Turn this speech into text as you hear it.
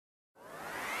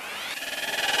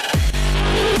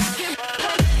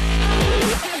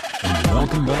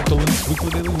back to Linux Weekly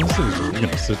Daily Wednesdays. We're going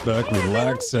to sit back,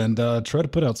 relax, and try to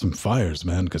put out some fires,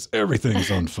 man, because everything's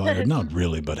on fire. Not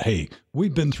really, but hey,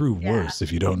 we've been through worse.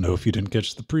 If you don't know, if you didn't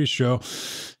catch the pre-show,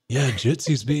 yeah,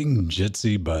 Jitsy's being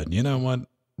Jitsy, but you know what?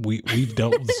 We've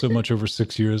dealt with so much over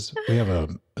 6 years. We have a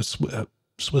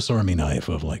Swiss Army knife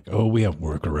of like, oh, we have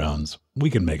workarounds. We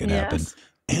can make it happen.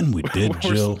 And we did,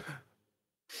 Jill.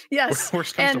 Yes.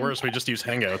 Worst comes to worst, we just use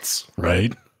Hangouts.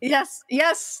 Right?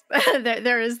 Yes.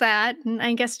 there is that. And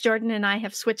I guess Jordan and I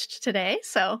have switched today.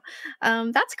 So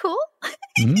that's cool.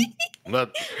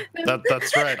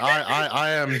 That's right. I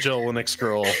am Jill Linux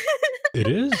Girl. It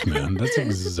is, man. That's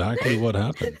exactly what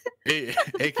happened.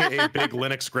 AKA Big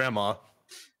Linux Grandma.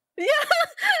 Yeah.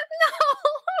 No,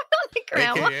 not the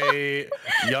grandma. AKA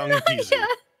Young Peasy.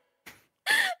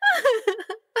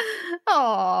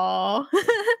 Oh.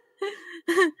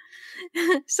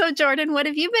 So Jordan, what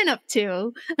have you been up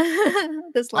to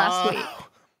this last week?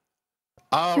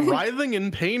 Writhing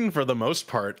in pain for the most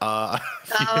part.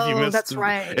 If you missed, that's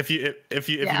right. If you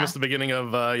missed the beginning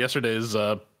of yesterday's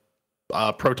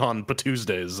Proton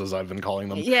Tuesdays, as I've been calling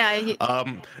them. Yeah.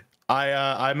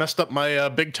 I messed up my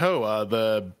big toe.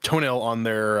 The toenail on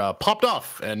there popped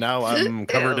off, and now I'm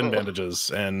covered in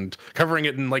bandages and covering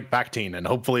it in like Bactine, and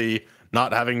hopefully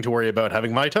not having to worry about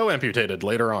having my toe amputated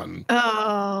later on.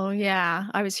 Oh, yeah.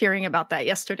 I was hearing about that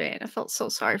yesterday, and I felt so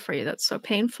sorry for you. That's so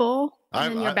painful.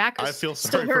 And your back is still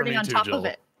hurting on top of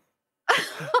it.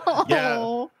 Yeah.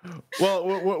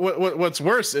 Well, what's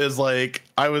worse is like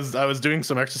I was doing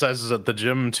some exercises at the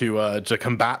gym to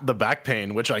combat the back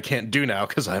pain, which I can't do now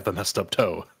because I have a messed up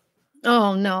toe.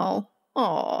 Oh no.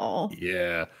 Oh.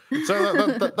 Yeah.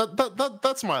 So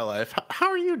that's my life. How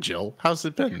are you, Jill? How's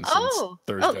it been since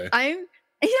Thursday?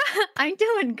 I'm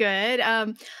doing good.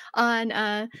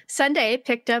 On Sunday,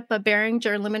 picked up a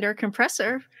Behringer limiter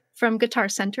compressor from Guitar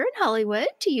Center in Hollywood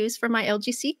to use for my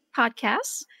LGC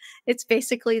podcasts. It's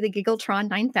basically the Giggletron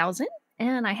 9000,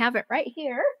 and I have it right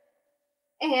here.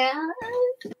 And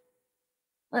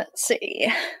let's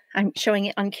see. I'm showing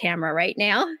it on camera right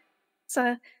now. It's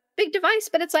a big device,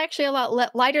 but it's actually a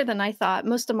lot lighter than I thought.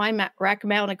 Most of my rack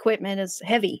mount equipment is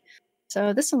heavy,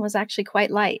 so this one was actually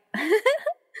quite light.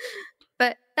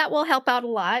 But that will help out a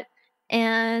lot,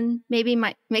 and maybe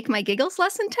make my giggles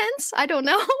less intense. I don't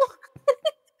know.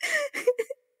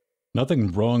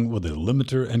 Nothing wrong with a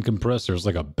limiter and compressor. It's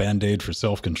like a band-aid for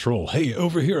self-control. Hey,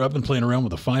 over here, I've been playing around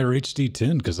with a Fire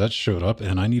HD10 because that showed up,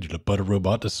 and I needed a butter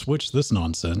robot to switch this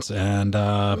nonsense. And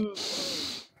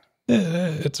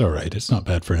it's all right. It's not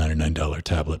bad for a $99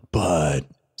 tablet, but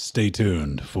stay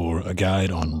tuned for a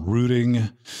guide on rooting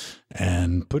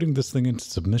and putting this thing into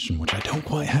submission, which I don't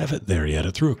quite have it there yet.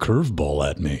 It threw a curveball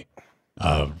at me.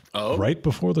 Right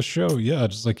before the show, yeah,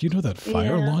 just like, you know, that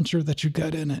fire launcher that you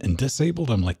got in it and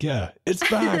disabled? I'm like, yeah, it's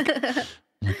back.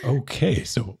 I'm like, okay,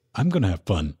 so I'm going to have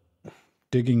fun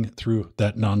digging through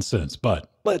that nonsense, but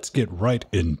let's get right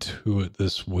into it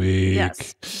this week.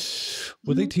 Yes.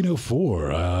 With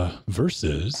 1804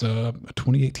 versus a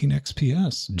 2018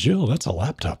 XPS. Jill, that's a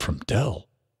laptop from Dell.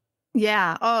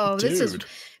 Yeah. Oh, Dude. This is,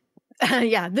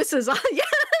 yeah.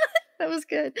 That was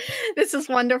good. This is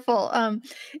wonderful.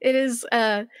 It is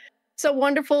so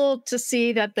wonderful to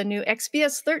see that the new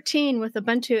XPS 13 with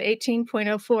Ubuntu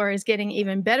 18.04 is getting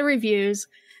even better reviews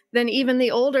than even the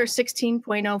older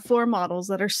 16.04 models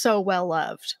that are so well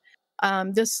loved.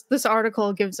 This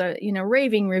article gives a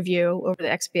raving review over the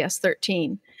XPS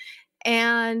 13,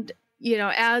 and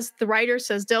as the writer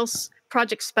says, Dell's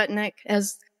Project Sputnik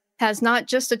has not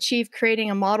just achieved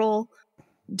creating a model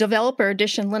developer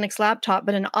edition Linux laptop,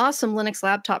 but an awesome Linux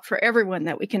laptop for everyone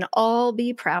that we can all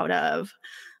be proud of.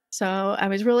 So I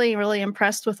was really, really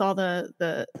impressed with all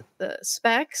the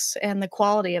specs and the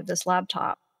quality of this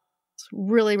laptop. It's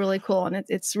really, really cool, and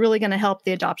it's really going to help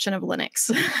the adoption of Linux.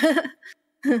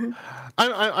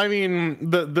 I mean,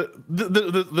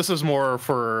 this is more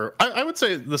for, I would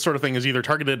say this sort of thing is either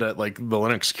targeted at like the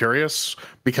Linux curious,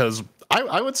 because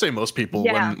I would say most people,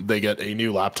 when they get a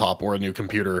new laptop or a new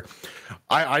computer,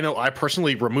 I know I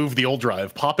personally remove the old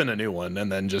drive, pop in a new one,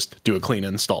 and then just do a clean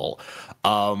install.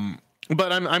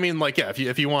 But I mean, like, yeah,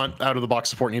 if you want out of the box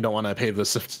support and you don't want to pay the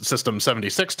System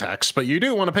 76 tax, but you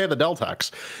do want to pay the Dell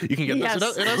tax, you can get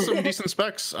this. It has some decent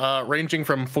specs, ranging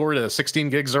from 4 to 16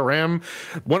 gigs of RAM.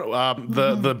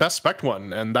 The best spec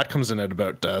one, and that comes in at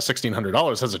about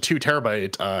 $1,600, has a 2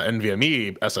 terabyte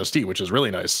NVMe SSD, which is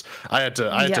really nice. I had to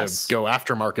go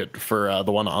aftermarket for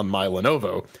the one on my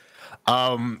Lenovo.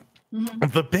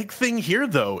 The big thing here,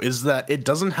 though, is that it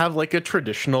doesn't have like a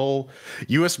traditional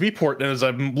USB port. And as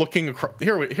I'm looking across,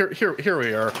 here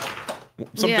we are.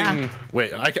 something. Yeah.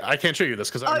 Wait, I can't show you this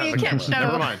because I don't have the camera.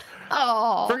 Never mind.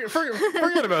 Oh,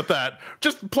 forget about that.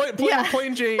 Just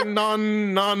plain Jane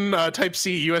non Type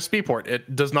C USB port.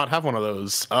 It does not have one of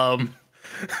those.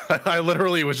 I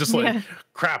literally was just like,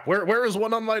 crap. Where is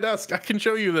one on my desk? I can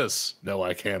show you this. No,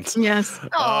 I can't. Yes.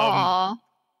 Aww.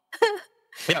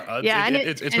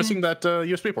 It's missing that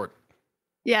USB port.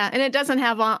 Yeah, and it doesn't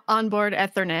have onboard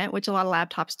Ethernet, which a lot of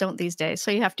laptops don't these days.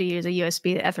 So you have to use a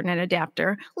USB to Ethernet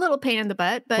adapter. A little pain in the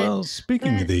butt, but well,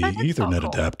 speaking of the Ethernet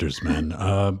adapters, man,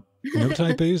 no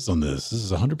Type A's on this. This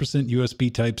is 100%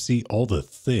 USB Type C, all the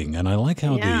thing. And I like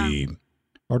how the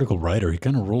article writer, he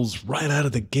kind of rolls right out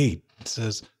of the gate. It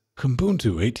says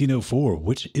Ubuntu 18.04,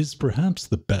 which is perhaps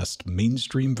the best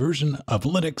mainstream version of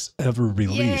Linux ever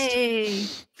released. Yay.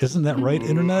 Isn't that right,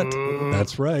 Internet?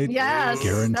 That's right. Yes,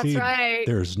 guaranteed. that's right.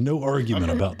 There's no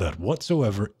argument about that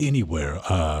whatsoever anywhere.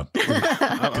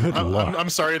 Good luck. I'm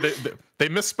sorry, they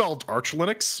misspelled Arch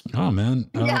Linux. Oh man,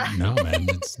 no man,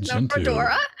 it's Gentoo.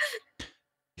 Fedora.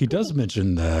 He does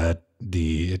mention that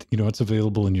it's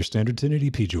available in your standard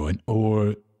 1080p joint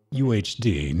or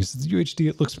UHD. And he says UHD,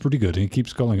 it looks pretty good, and he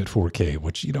keeps calling it 4K,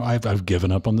 which I've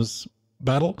given up on this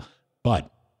battle,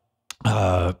 but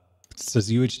it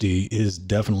says UHD is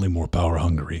definitely more power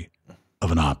hungry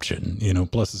of an option.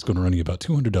 Plus it's going to run you about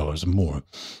 $200 more.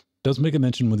 Does make a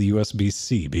mention with the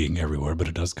USB-C being everywhere, but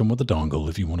it does come with a dongle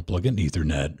if you want to plug in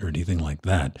Ethernet or anything like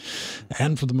that.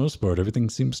 And for the most part, everything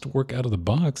seems to work out of the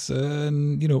box.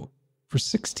 And, for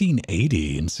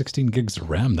 1680 and 16 gigs of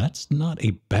RAM, that's not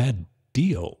a bad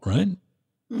deal, right?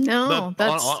 No,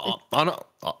 go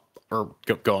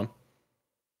on.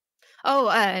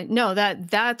 Oh, no,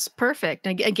 that's perfect.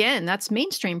 Again, that's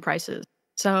mainstream prices.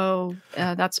 So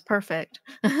that's perfect.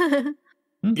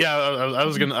 Yeah, I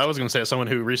was gonna say, as someone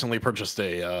who recently purchased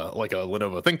a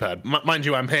Lenovo ThinkPad, mind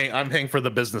you, I'm paying for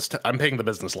the business. I'm paying the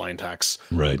business line tax,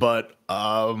 right? But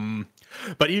even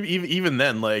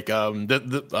then, like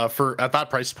for at that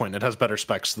price point, it has better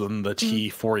specs than the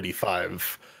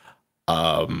T485.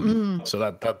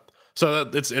 So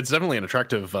it's definitely an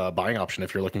attractive buying option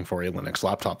if you're looking for a Linux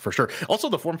laptop, for sure. Also,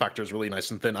 the form factor is really nice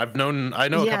and thin. I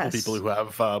know a couple people who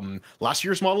have last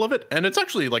year's model of it, and it's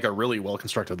actually like a really well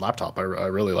constructed laptop. I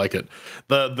really like it.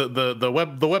 The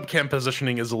webcam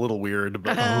positioning is a little weird,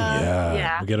 but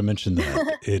we got to mention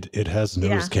that it has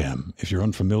nose cam. If you're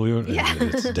unfamiliar,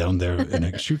 it's down there and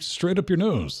it shoots straight up your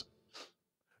nose.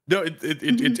 No,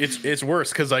 it's worse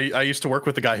because I used to work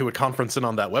with a guy who would conference in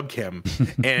on that webcam,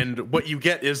 and what you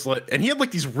get is and he had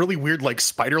like these really weird like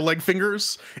spider leg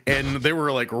fingers, and they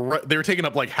were taking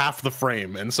up like half the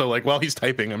frame, and so like while he's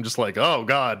typing, I'm just like, oh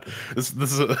god, this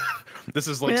is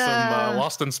like some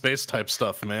Lost in Space type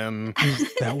stuff, man.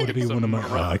 That would be one of my.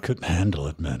 I couldn't handle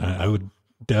it, man. I would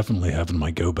definitely have in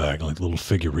my go bag like little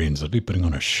figurines. I'd be putting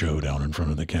on a show down in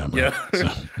front of the camera. Yeah. So.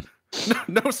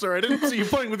 No, sir, I didn't see you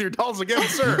playing with your dolls again,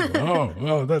 sir.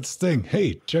 Oh, that's the thing.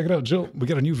 Hey, check it out, Jill. We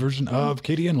got a new version of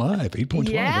KDN Live 8.12.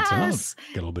 Yes. It's out.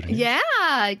 Got a little bit of news.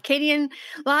 Yeah, KDN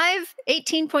Live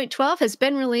 18.12 has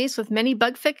been released with many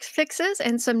bug fixes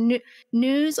and some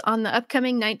news on the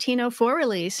upcoming 1904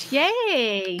 release.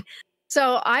 Yay!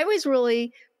 So I was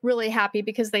really, really happy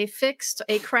because they fixed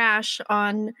a crash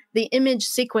on the image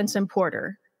sequence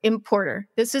importer.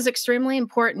 This is extremely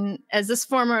important as this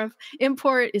form of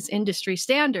import is industry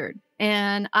standard.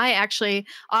 And I actually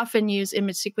often use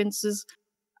image sequences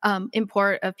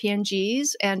import of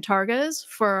PNGs and Targas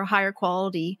for higher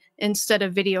quality instead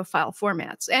of video file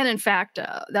formats. And in fact,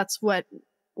 that's what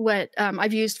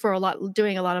I've used for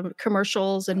doing a lot of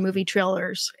commercials and movie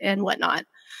trailers and whatnot.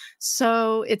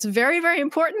 So it's very, very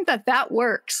important that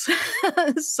works.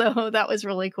 So that was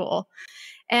really cool.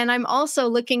 And I'm also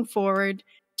looking forward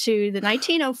to the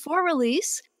 1904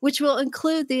 release, which will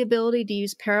include the ability to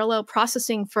use parallel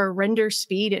processing for render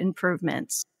speed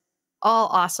improvements. All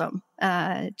awesome.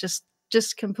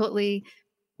 Just completely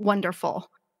wonderful.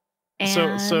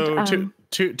 And, so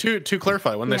to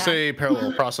clarify, when they say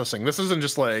parallel processing, this isn't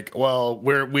just like, well,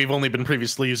 we've only been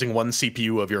previously using one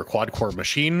CPU of your quad core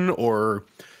machine, or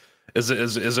is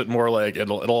it more like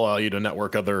it'll allow you to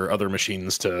network other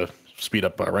machines to speed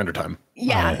up render time?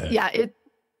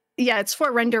 It's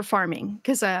for render farming,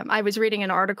 because I was reading an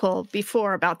article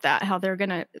before about that, how they're going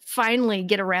to finally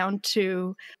get around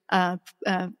to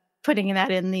putting that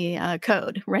in the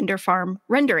code, render farm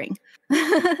rendering.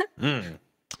 Awesome.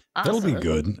 That'll be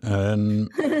good. And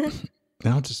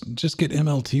now just get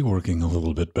MLT working a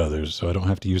little bit better, so I don't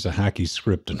have to use a hacky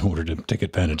script in order to take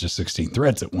advantage of 16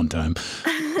 threads at one time.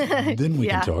 Then we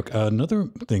can talk. Another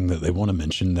thing that they want to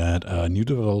mention, that a new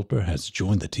developer has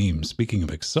joined the team, speaking of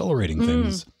accelerating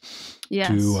things,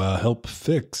 to help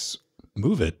fix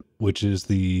Move It, which is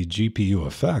the GPU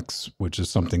effects, which is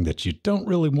something that you don't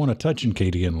really want to touch in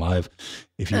KDN Live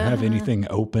if you have anything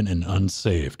open and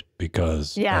unsaved,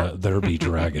 because there be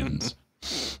dragons.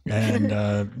 And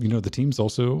you know, the team's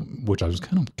also, which I was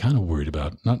kind of worried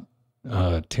about, not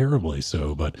terribly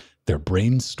so, but they're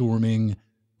brainstorming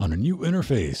on a new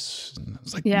interface.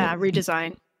 It's like,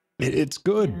 redesign. It's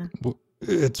good. Yeah.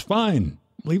 It's fine.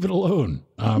 Leave it alone.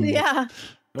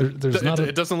 There's not.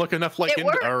 It doesn't look enough like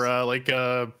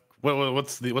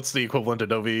what's the equivalent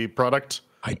Adobe product?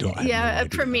 I don't. I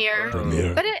Premiere.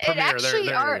 But it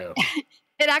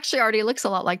actually already looks a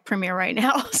lot like Premiere right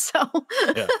now. So.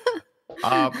 Yeah.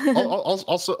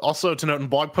 Also to note in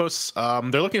blog posts,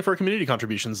 they're looking for community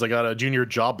contributions. They got a junior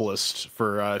job list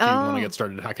for if you want to get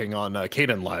started hacking on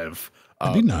KDN Live.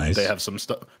 That'd be nice. They have some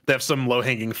stuff. They have some low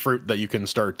hanging fruit that you can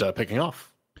start picking off.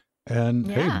 And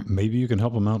hey, maybe you can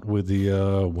help them out with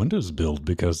the Windows build,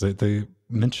 because they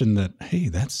mentioned that, hey,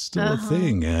 that's still a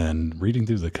thing. And reading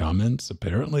through the comments,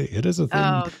 apparently it is a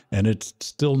thing, and it's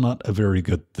still not a very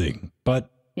good thing. But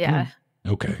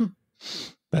okay,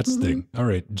 that's the thing. All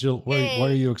right, Jill, why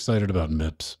are you excited about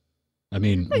MIPS? I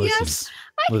mean, listen.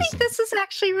 I think this is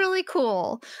actually really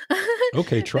cool.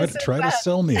 Okay, try to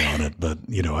sell me on it, but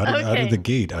you know, out of the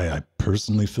gate, I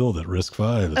personally feel that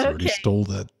RISC-V has already stole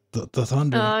that. The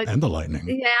thunder and the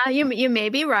lightning. Yeah, you may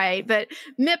be right, but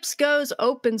MIPS goes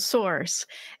open source,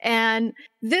 and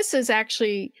this is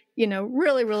actually, you know,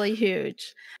 really, really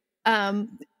huge.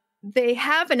 They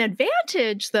have an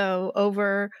advantage though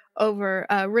over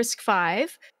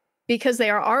RISC-V, because they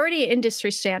are already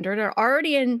industry standard, are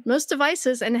already in most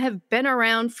devices, and have been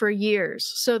around for years.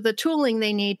 So the tooling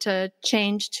they need to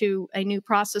change to a new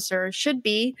processor should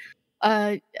be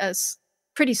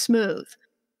pretty smooth.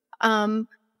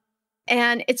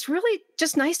 And it's really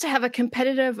just nice to have a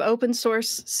competitive open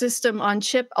source system on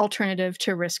chip alternative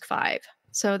to RISC-V.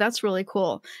 So that's really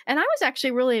cool. And I was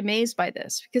actually really amazed by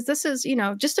this, because this is, you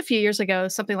know, just a few years ago,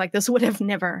 something like this would have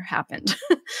never happened.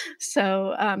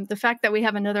 So the fact that we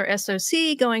have another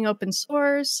SoC going open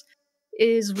source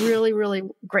is really, really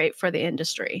great for the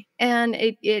industry. And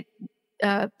it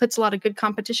puts a lot of good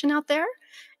competition out there,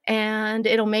 and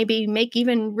it'll maybe make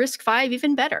even RISC-V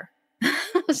even better.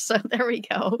 So there we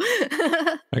go.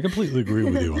 I completely agree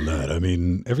with you on that. I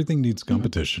mean, everything needs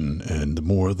competition, and the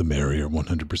more the merrier,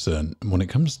 100%. When it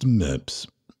comes to MIPS,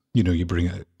 you know,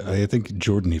 I think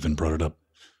Jordan even brought it up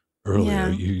earlier.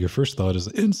 Your first thought is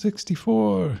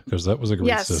N64, because that was a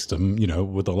great system, you know,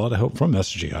 with a lot of help from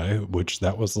SGI, which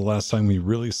that was the last time we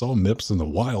really saw MIPS in the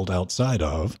wild outside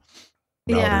of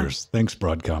routers. Thanks,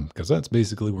 Broadcom, because that's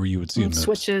basically where you would see MIPS.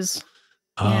 Switches.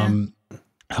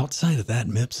 Outside of that,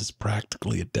 MIPS is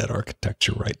practically a dead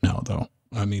architecture right now, though.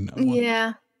 I mean,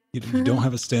 you don't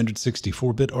have a standard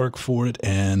 64-bit arc for it,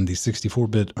 and the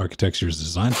 64-bit architectures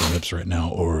designed for MIPS right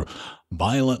now are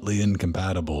violently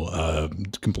incompatible,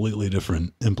 completely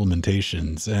different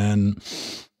implementations.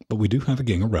 But we do have a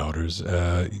gang of routers.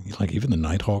 Like even the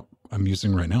Nighthawk I'm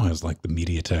using right now has like the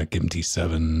MediaTek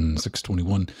MT7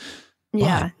 621.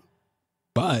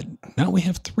 But now we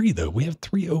have three, though. We have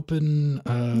three open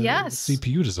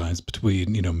CPU designs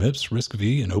between, you know, MIPS,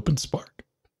 RISC-V, and OpenSpark.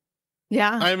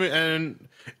 Yeah, I mean, and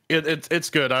it's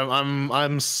good.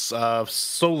 I'm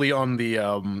solely on the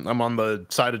I'm on the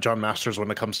side of John Masters when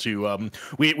it comes to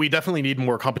we definitely need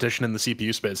more competition in the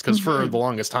CPU space, because for the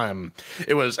longest time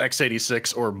it was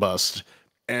x86 or bust,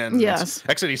 and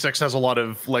x86 has a lot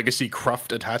of legacy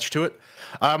cruft attached to it.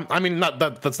 I mean,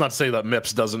 that's not to say that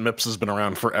MIPS doesn't. MIPS has been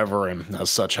around forever, and as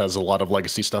such has a lot of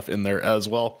legacy stuff in there as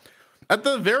well. At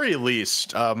the very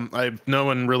least, no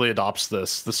one really adopts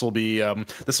this. This will be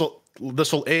this will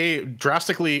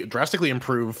drastically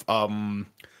improve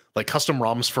like custom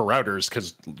ROMs for routers,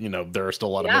 because you know there are still a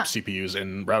lot of MIPS CPUs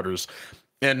in routers.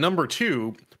 And number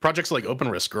two, projects like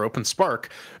OpenRISC or OpenSpark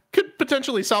could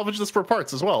potentially salvage this for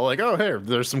parts as well. Like, oh, hey,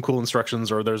 there's some cool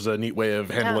instructions, or there's a neat way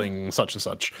of handling such and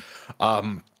such.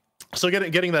 So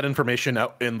getting that information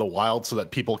out in the wild so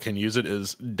that people can use it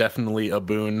is definitely a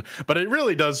boon. But it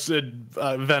really does, Ven,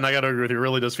 I gotta agree with you. It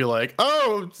really does feel like,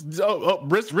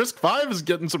 RISC-V is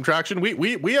getting some traction.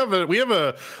 We have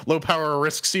a low power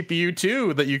RISC CPU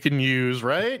too that you can use,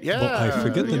 right? Yeah. Well, I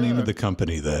forget the name of the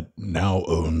company that now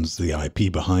owns the IP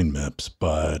behind MIPS,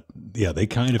 but yeah, they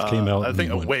kind of came out. I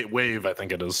think Wave. I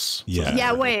think it is.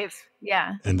 Yeah, Wave.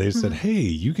 Yeah. And they said, hey,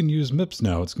 you can use MIPS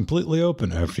now. It's completely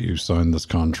open after you sign this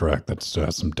contract that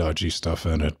has some dodgy stuff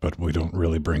in it, but we don't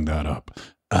really bring that up.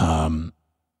 I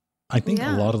think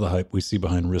a lot of the hype we see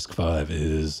behind RISC-V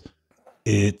is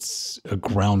it's a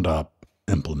ground up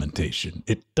implementation.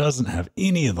 It doesn't have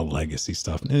any of the legacy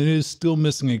stuff, and it is still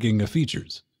missing a gang of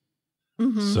features.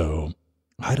 So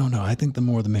I don't know. I think the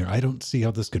more the merrier. I don't see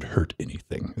how this could hurt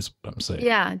anything, is what I'm saying.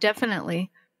 Yeah, definitely.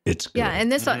 It's good. Yeah, and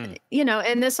this, you know,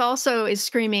 and this also is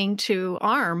screaming to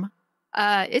ARM.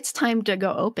 It's time to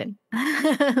go open.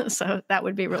 So that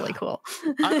would be really cool.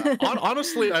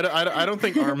 Honestly, I don't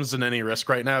think ARM's in any risk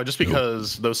right now, just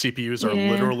because those CPUs are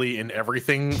literally in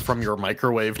everything from your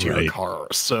microwave to your car.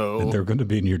 So and they're going to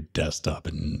be in your desktop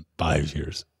in 5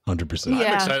 years, 100%.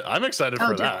 Yeah. I'm excited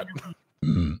for that.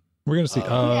 We're going to see.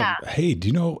 Hey, do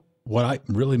you know what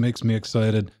really makes me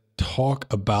excited?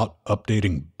 Talk about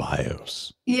updating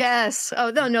BIOS. Yes.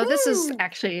 Oh, no, this is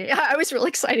actually, I was really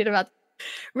excited about this.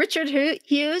 Richard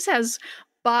Hughes has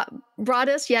brought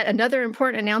us yet another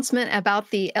important announcement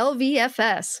about the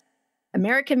LVFS.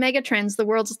 American Megatrends, the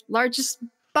world's largest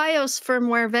BIOS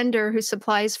firmware vendor who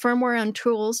supplies firmware and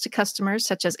tools to customers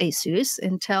such as Asus,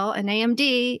 Intel, and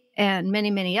AMD, and many,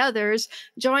 many others,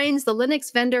 joins the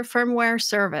Linux vendor firmware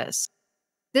service.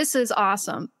 This is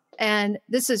awesome. And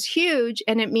this is huge,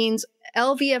 and it means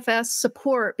LVFS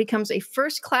support becomes a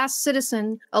first-class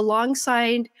citizen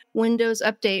alongside Windows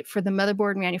Update for the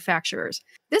motherboard manufacturers.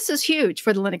 This is huge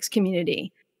for the Linux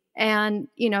community. And,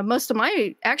 you know, most of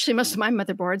my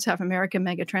motherboards have American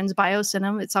Megatrends BIOS in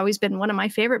them. It's always been one of my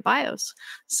favorite BIOS.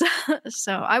 So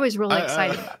I was really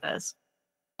excited about this.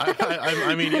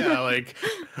 I mean, yeah, like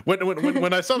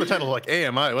when I saw the title, like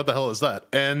AMI, what the hell is that?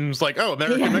 And it's like, oh,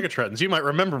 American Megatrends. You might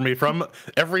remember me from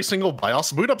every single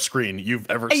BIOS boot up screen you've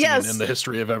ever seen in the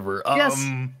history of ever.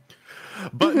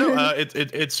 But no,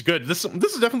 it's good. This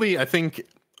is definitely, I think,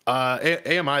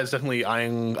 AMI is definitely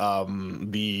eyeing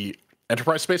the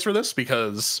enterprise space for this,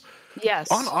 because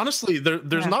honestly,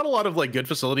 there's not a lot of like good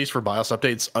facilities for BIOS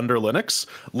updates under Linux.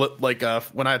 Like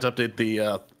when I had to update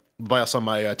the BIOS on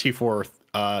my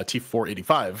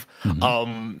T485,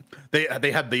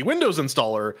 they had the Windows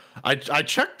installer. I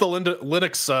checked the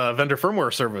Linux vendor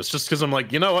firmware service just because I'm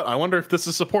like, you know what, I wonder if this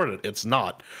is supported. It's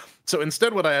not. So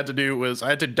instead, what I had to do was I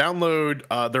had to download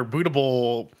their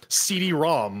bootable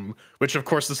CD-ROM, which of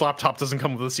course this laptop doesn't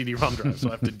come with a CD-ROM drive, so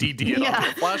I have to DD it onto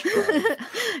a flash drive,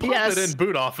 pop it in,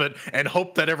 boot off it, and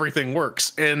hope that everything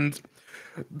works. And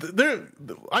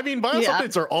I mean, BIOS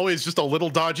updates are always just a little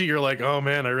dodgy. You're like, oh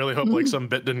man, I really hope like some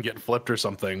bit didn't get flipped or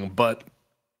something. But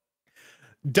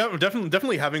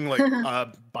definitely having like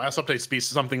BIOS updates be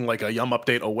something like a yum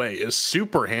update away is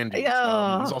super handy.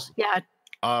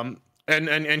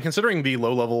 And considering the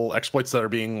low level exploits that are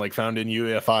being like found in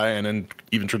UEFI and in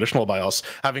even traditional BIOS,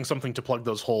 having something to plug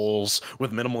those holes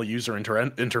with minimal user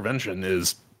intervention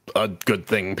is a good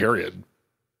thing, period.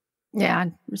 Yeah,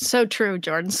 so true,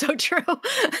 Jordan. So true.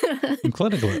 In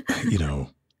clinical, you know,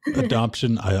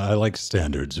 adoption, I like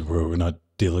standards where we're not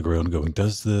dealing around going,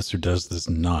 does this or does this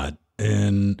not?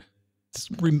 And this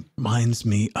reminds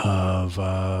me of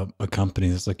a company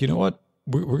that's like, you know what?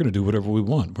 We're going to do whatever we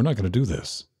want. We're not going to do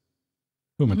this.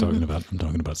 Who am I talking about? I'm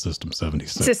talking about System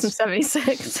 76. System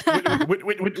 76.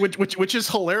 which is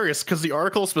hilarious because the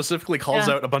article specifically calls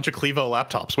out a bunch of Clevo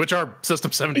laptops, which are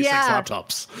System 76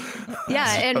 laptops.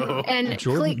 Yeah, and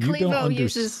Jordan, you don't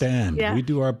understand. We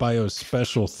do our BIOS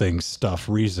special things, stuff,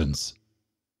 reasons.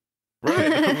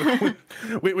 Right.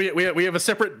 we have a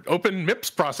separate open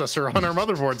MIPS processor on our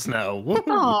motherboards now.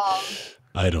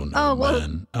 I don't know,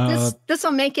 man. This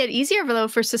will make it easier though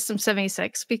for System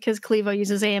 76 because Clevo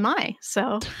uses AMI.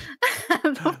 So I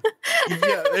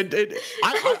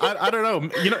don't know.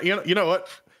 You know what?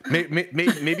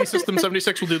 Maybe System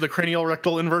 76 will do the cranial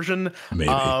rectal inversion.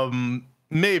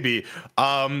 Maybe.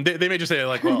 They may just say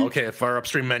like, well, okay, if our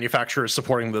upstream manufacturer is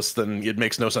supporting this, then it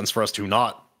makes no sense for us to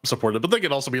not support it. But they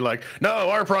could also be like, no,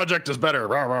 our project is better.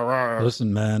 Rah, rah, rah.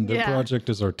 Listen, man, their project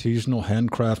is artisanal,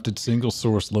 handcrafted, single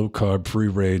source, low carb, free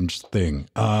range thing.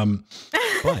 But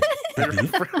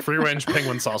free range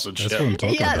penguin sausage. That's what I'm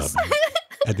talking about. Man.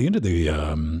 At the end of the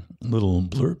little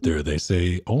blurb there, they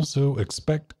say also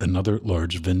expect another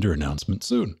large vendor announcement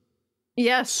soon.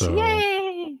 Yes. So,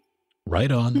 yay!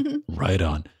 Right on, right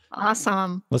on.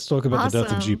 Awesome. Let's talk about the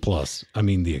death of G+. I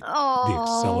mean the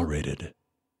accelerated.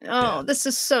 Oh, this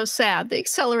is so sad. The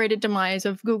accelerated demise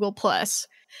of Google+.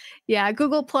 Yeah,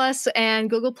 Google+ and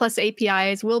Google+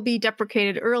 APIs will be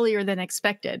deprecated earlier than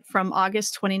expected from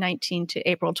August 2019 to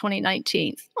April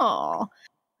 2019. Oh,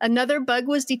 another bug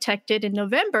was detected in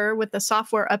November with the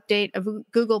software update of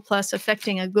Google+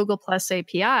 affecting a Google+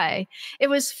 API. It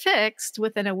was fixed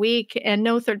within a week, and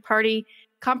no third party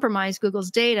compromised Google's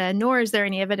data, nor is there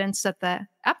any evidence that the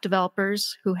app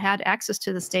developers who had access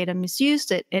to this data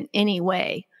misused it in any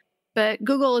way. But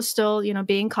Google is still,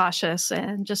 being cautious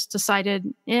and just decided,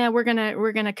 we're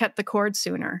gonna cut the cord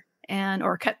sooner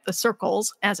or cut the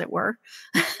circles, as it were.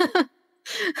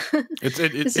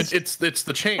 It's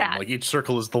the chain. Like each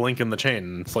circle is the link in the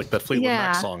chain. It's like that Fleetwood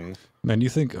Mac song. Man, you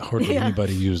think hardly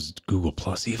anybody used Google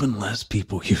Plus? Even less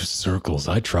people use circles.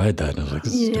 I tried that and I was like,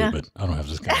 this is stupid. I don't have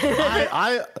this kind of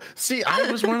I see.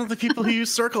 I was one of the people who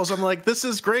used circles. I'm like, this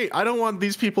is great. I don't want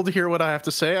these people to hear what I have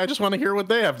to say. I just want to hear what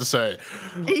they have to say.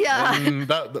 Yeah, and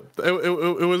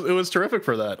it was terrific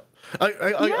for that.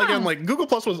 Again, like Google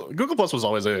Plus was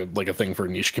always a thing for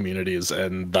niche communities,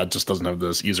 and that just doesn't have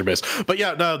this user base. But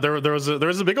yeah, no, there was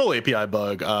a big old API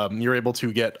bug. You're able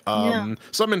to get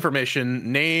some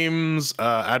information, names,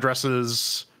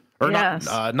 addresses, or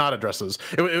not addresses.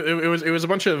 It was a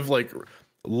bunch of like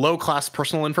low class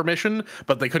personal information,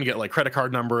 but they couldn't get like credit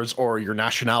card numbers or your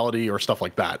nationality or stuff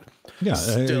like that. Yeah,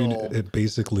 it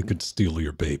basically could steal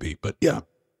your baby. But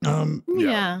I'm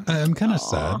kind of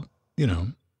sad,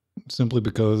 simply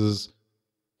because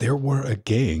there were a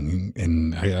gang,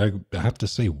 and I have to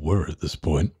say were at this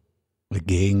point, a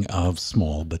gang of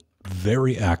small but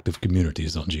very active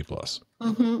communities on G+.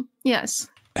 Yes.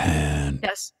 And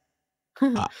yes.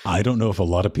 I don't know if a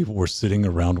lot of people were sitting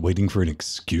around waiting for an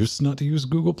excuse not to use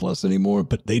Google Plus anymore,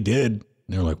 but they did.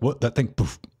 They're like, what? That thing,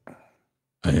 poof.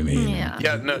 I mean.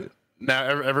 No. Now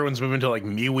everyone's moving to like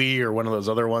MeWe or one of those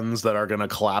other ones that are going to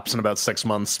collapse in about 6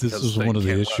 months. This is one of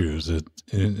the issues.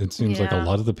 It seems like a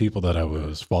lot of the people that I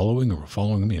was following or were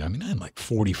following me. I mean, I had like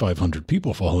 4,500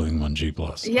 people following on G+.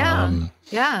 Yeah.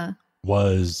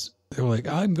 They were like,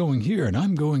 I'm going here and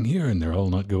I'm going here, and they're all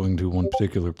not going to one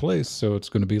particular place. So it's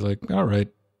going to be like, all right,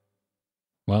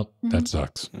 well, that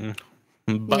sucks.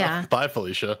 Bye,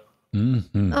 Felicia.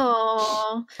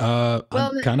 Oh,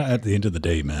 I'm kind of at the end of the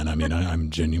day, man. I mean, I'm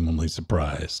genuinely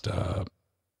surprised.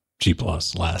 G+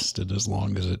 lasted as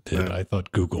long as it did. I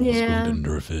thought Google was going to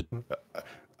nerf it.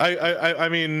 I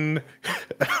mean,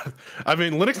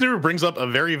 Linux Newer brings up a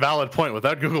very valid point.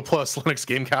 Without Google Plus, Linux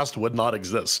Gamecast would not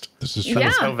exist. This is true.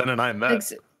 That's how Ven and I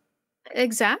met.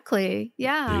 Exactly.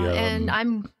 Yeah, and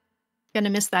I'm gonna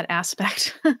miss that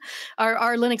aspect.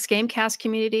 Our Linux Gamecast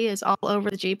community is all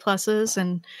over the G+,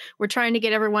 and we're trying to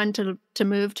get everyone to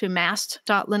move to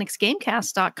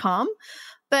mast.linuxgamecast.com,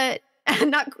 but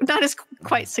not as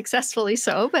quite successfully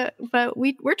so, but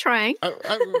we're trying.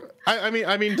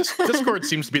 I mean, Discord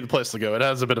seems to be the place to go. It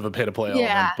has a bit of a pay to play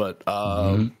element, but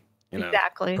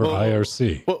exactly. Or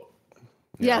IRC. Well,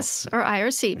 yes, or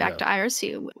IRC. Back to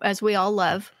IRC, as we all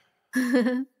love.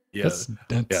 That's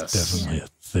definitely a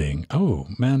thing. Oh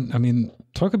man, I mean,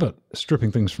 talk about stripping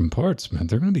things from parts, man.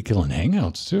 They're going to be killing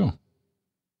Hangouts too.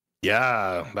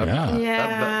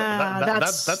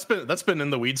 That's been in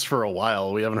the weeds for a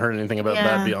while. We haven't heard anything about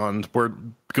that beyond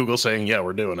Google saying,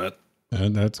 we're doing it.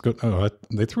 And that's good. Oh,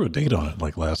 they threw a date on it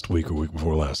like last week or week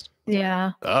before last.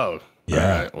 Yeah. Oh, yeah. All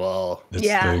right. Well, it's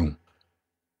thing.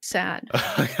 Sad.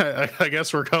 I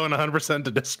guess we're going 100%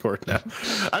 to Discord now.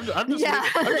 I'm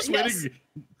just waiting.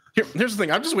 Here's the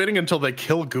thing. I'm just waiting until they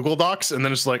kill Google Docs, and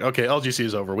then it's like, okay, LGC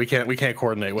is over. We can't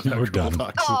coordinate with Google done.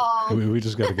 Docs. We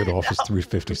just got to get Office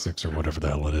 356 or whatever the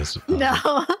hell it is. No.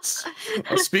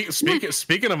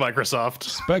 Speaking of Microsoft,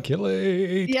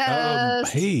 speculate. Yes.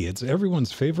 Hey, it's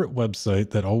everyone's favorite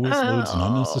website that always loads an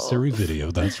unnecessary video.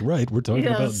 That's right. We're talking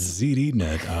about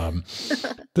ZDNet.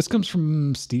 This comes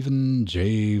from Stephen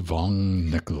J. Von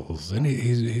Nichols, and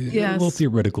he's a little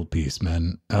theoretical piece,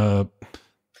 man.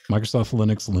 Microsoft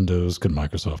Linux Windows. Could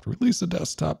Microsoft release a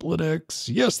desktop Linux?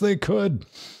 Yes, they could.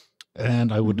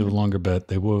 And I would no longer bet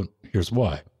they won't. Here's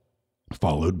why.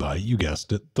 Followed by, you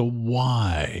guessed it, the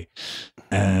why.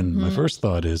 And my first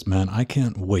thought is, man, I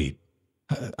can't wait.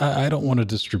 I don't want a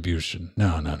distribution.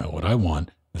 No. What I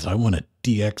want is a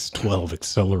DX12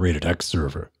 accelerated X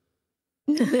server.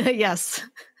 Yes.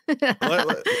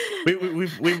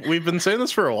 We've been saying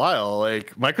this for a while.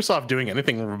 Like Microsoft doing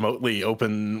anything remotely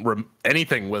open,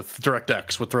 anything with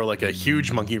DirectX would throw like a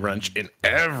huge monkey wrench in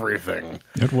everything.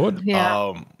 It would.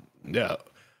 Yeah.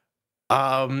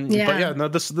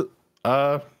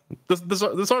 But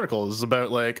this article is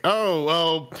about like, oh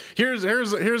well, here's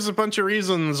a bunch of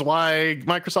reasons why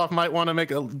Microsoft might want to make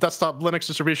a desktop Linux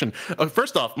distribution.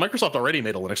 First off, Microsoft already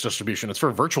made a Linux distribution. It's for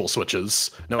virtual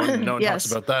switches. No one talks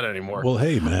about that anymore. Well,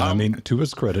 hey man, I mean, to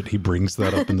his credit, he brings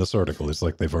that up in this article. It's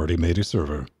like they've already made a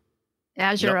server.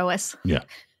 Azure OS. Yeah.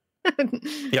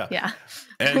 Yeah.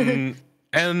 And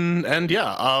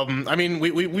I mean,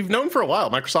 we've known for a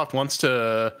while Microsoft wants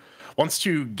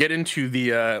to get into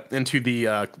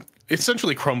the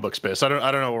essentially Chromebook space. I don't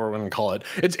know what we're going to call it.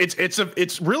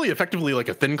 It's really effectively like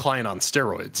a thin client on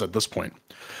steroids at this point.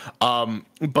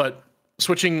 But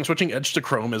switching Edge to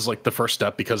Chrome is like the first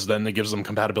step, because then it gives them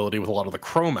compatibility with a lot of the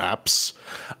Chrome apps.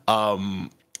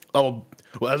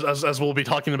 as we'll be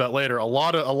talking about later, a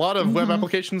lot of web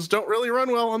applications don't really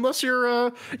run well unless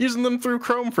you're using them through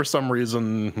Chrome for some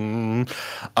reason.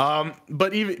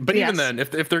 But even then,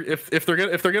 if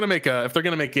they're gonna make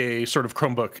a sort of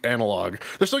Chromebook analog,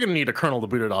 they're still gonna need a kernel to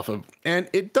boot it off of, and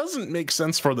it doesn't make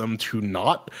sense for them to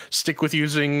not stick with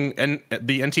using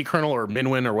the NT kernel or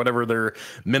Minwin or whatever their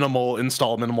minimal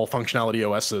functionality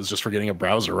OS is, just for getting a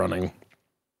browser running.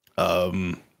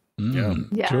 Joe,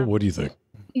 what do you think?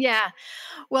 Yeah.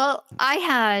 Well, I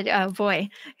had,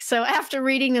 so after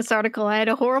reading this article, I had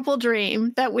a horrible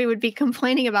dream that we would be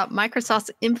complaining about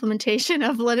Microsoft's implementation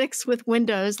of Linux with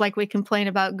Windows, like we complain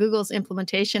about Google's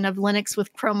implementation of Linux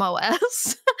with Chrome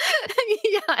OS.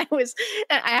 I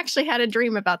actually had a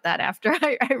dream about that after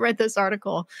I read this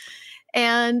article.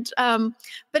 And,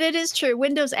 but it is true.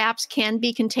 Windows apps can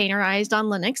be containerized on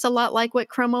Linux, a lot like what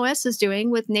Chrome OS is doing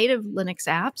with native Linux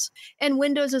apps. And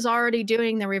Windows is already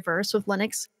doing the reverse with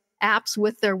Linux apps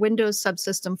with their Windows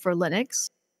subsystem for Linux.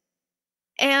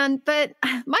 But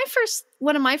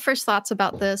one of my first thoughts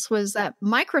about this was that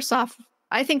Microsoft,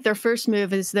 I think their first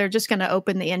move is they're just going to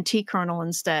open the NT kernel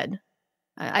instead.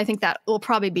 I think that will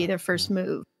probably be their first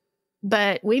move.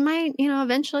 But we might,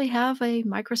 eventually have a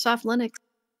Microsoft Linux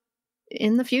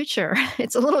in the future.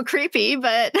 It's a little creepy,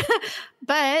 but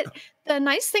the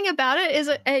nice thing about it is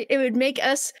it would make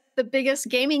us the biggest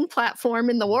gaming platform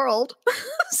in the world.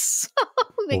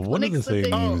 One of the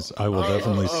things I will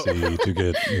definitely see to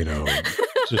get,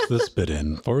 just this bit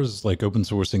in, as far as like open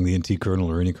sourcing the NT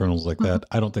kernel or any kernels like that,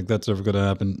 I don't think that's ever going to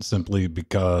happen, simply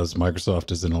because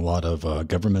Microsoft is in a lot of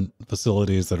government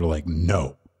facilities that are like,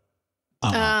 no.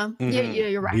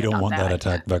 You're right. We don't want that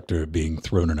attack vector being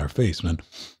thrown in our face, man.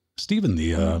 Stephen,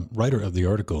 the writer of the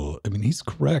article, he's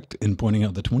correct in pointing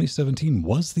out that 2017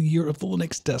 was the year of the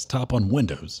Linux desktop on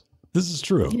Windows. This is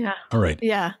true. Yeah. All right.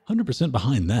 Yeah. 100%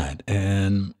 behind that.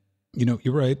 And,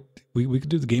 you're right. We could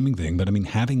do the gaming thing, but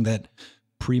having that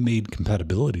pre-made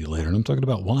compatibility layer, and I'm talking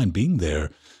about Wine being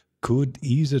there, could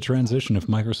ease a transition if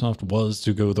Microsoft was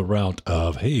to go the route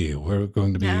of, hey, we're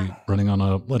going to be running on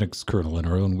a Linux kernel in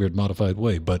our own weird modified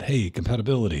way, but hey,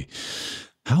 compatibility.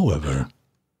 However,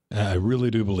 I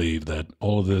really do believe that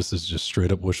all of this is just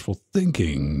straight up wishful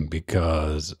thinking,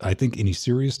 because I think any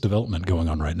serious development going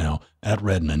on right now at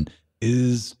Redmond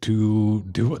is to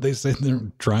do what they say they're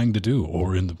trying to do,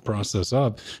 or in the process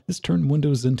of, is turn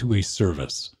Windows into a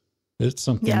service. It's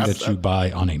something that you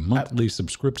buy on a monthly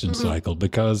subscription cycle,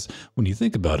 because when you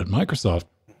think about it, Microsoft,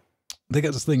 they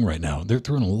got this thing right now. They're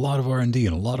throwing a lot of R&D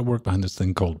and a lot of work behind this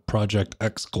thing called Project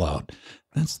xCloud.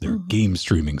 That's their game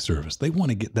streaming service. They want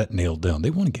to get that nailed down.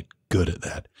 They want to get good at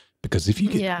that. Because if you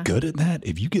get good at that,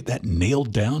 if you get that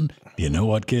nailed down, you know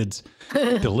what, kids?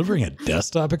 Delivering a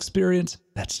desktop experience,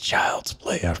 that's child's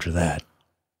play after that.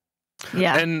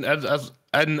 Yeah.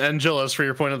 And Jill, as for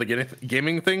your point of the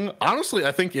gaming thing, honestly,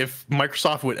 I think if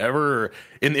Microsoft would ever,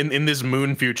 in this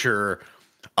moon future,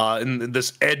 in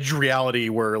this edge reality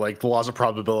where like the laws of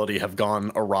probability have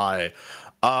gone awry,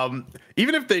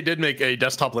 even if they did make a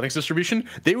desktop Linux distribution,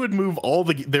 they would move all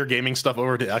their gaming stuff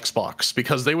over to Xbox,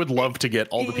 because they would love to get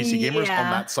all the PC gamers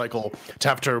on that cycle to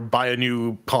have to buy a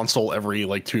new console every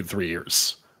like 2 to 3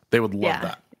 years. They would love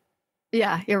that.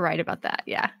 Yeah, you're right about that.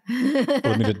 Yeah.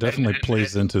 Well, it definitely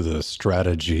plays into the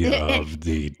strategy of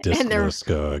the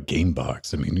diskless game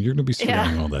box. You're going to be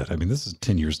surrounding all that. This is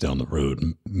 10 years down the road,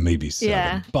 maybe 7.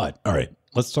 Yeah. But all right,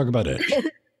 let's talk about Edge.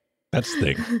 That's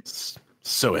the thing.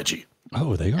 So edgy.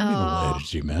 Oh, they are a little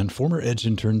edgy, man. Former Edge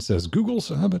intern says Google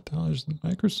sabotaged the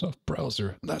Microsoft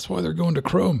browser. That's why they're going to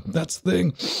Chrome. That's the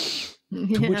thing.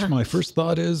 To which my first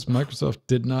thought is Microsoft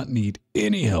did not need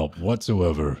any help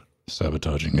whatsoever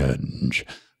sabotaging Edge.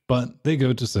 But they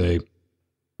go to say,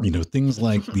 things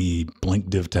like the blank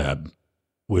div tab,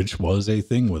 which was a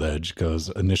thing with Edge, because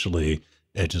initially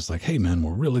Edge is like, hey man,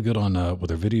 we're really good on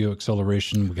with our video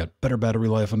acceleration. We got better battery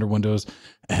life under Windows.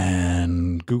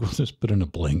 And Google just put in a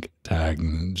blank tag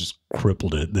and just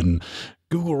crippled it. Then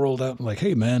Google rolled out like,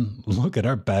 hey man, look at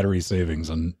our battery savings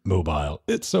on mobile.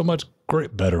 It's so much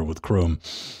better with Chrome.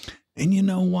 And you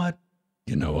know what?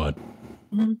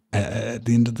 At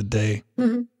the end of the day,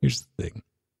 here's the thing.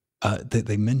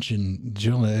 They mentioned,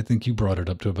 Jill, I think you brought it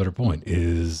up to a better point,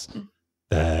 is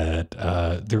that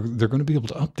they're going to be able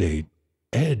to update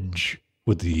Edge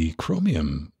with the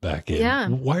Chromium backend. Yeah.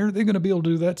 Why are they going to be able to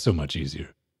do that so much easier?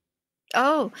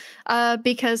 Oh,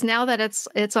 because now that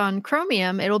it's on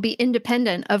Chromium, it'll be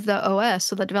independent of the OS,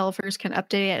 so the developers can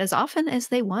update it as often as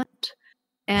they want.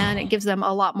 And it gives them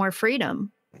a lot more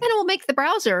freedom. And it will make the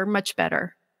browser much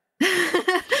better.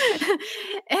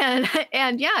 and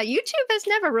yeah, YouTube has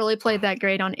never really played that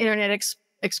great on Internet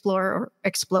Explorer, or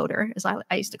Exploder, as I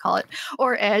used to call it,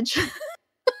 or Edge.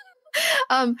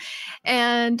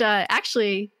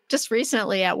 Actually, just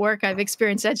recently at work, I've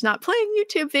experienced Edge not playing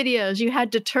YouTube videos. You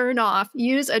had to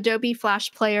use Adobe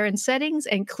Flash Player in settings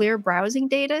and clear browsing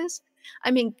data.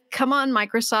 I mean, come on,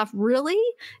 Microsoft, really?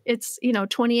 It's,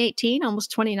 2018,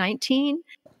 almost 2019,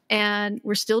 and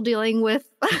we're still dealing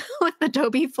with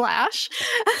Adobe Flash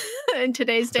in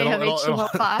today's day of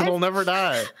HTML5. It'll never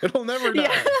die. It'll never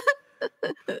die.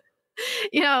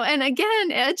 Yeah. And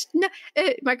again, Edge,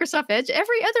 Microsoft Edge,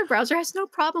 every other browser has no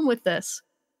problem with this.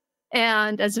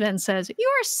 And as Ven says,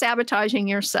 you are sabotaging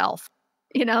yourself.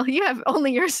 You have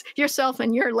only yourself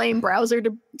and your lame browser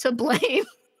to blame.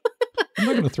 I'm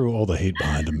not going to throw all the hate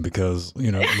behind him because,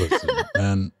 listen,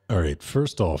 man, all right,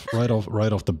 first off, right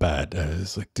off the bat,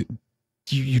 it's like,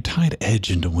 you tied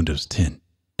Edge into Windows 10.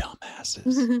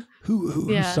 Dumbasses.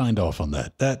 Who signed off on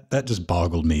that? That just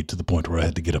boggled me to the point where I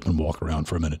had to get up and walk around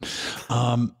for a minute.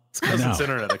 It's because it's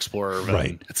Internet Explorer, man.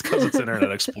 Right? It's because it's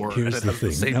Internet Explorer. Here's the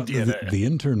thing: the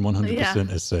intern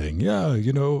 100% is saying,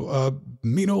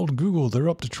 mean old Google, they're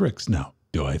up to tricks. Now,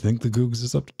 do I think the Googles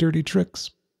is up to dirty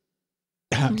tricks?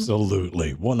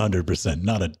 Absolutely, 100%,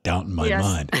 not a doubt in my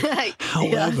mind.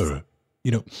 However.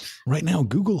 Right now,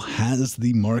 Google has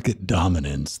the market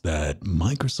dominance that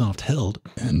Microsoft held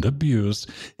and abused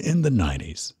in the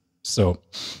 90s. So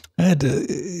I had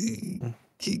to,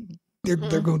 they're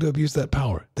going to abuse that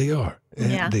power. They are.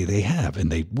 They have,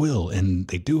 and they will, and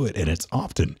they do it, and it's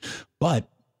often. But,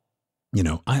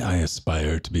 I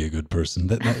aspire to be a good person.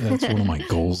 That's one of my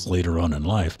goals later on in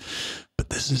life. But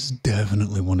this is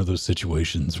definitely one of those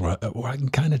situations where I can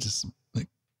kind of just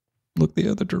look the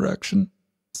other direction.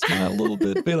 Smile a little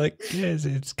bit, be like,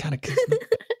 it's kind of,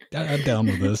 I'm down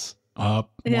with this.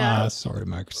 Sorry,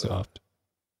 Microsoft.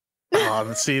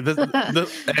 See, here's the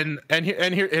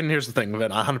thing,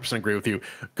 Vin. I 100% agree with you.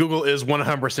 Google is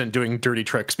 100% doing dirty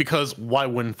tricks because why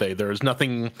wouldn't they? There's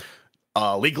nothing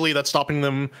legally that's stopping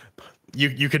them.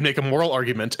 You could make a moral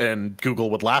argument, and Google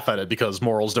would laugh at it because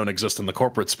morals don't exist in the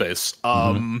corporate space.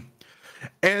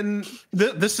 And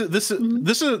this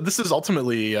is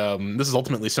ultimately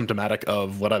symptomatic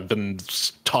of what I've been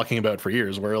talking about for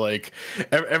years, where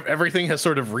everything has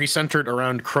sort of recentered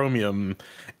around Chromium,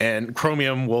 and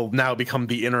Chromium will now become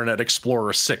the Internet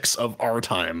Explorer 6 of our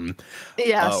time,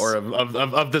 or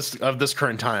of this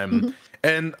current time,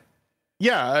 and.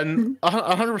 Yeah, and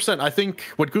 100%. I think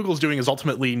what Google's doing is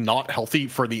ultimately not healthy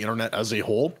for the internet as a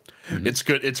whole. It's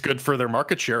good. It's good for their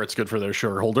market share. It's good for their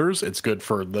shareholders. It's good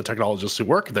for the technologists who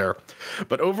work there.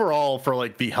 But overall, for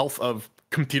the health of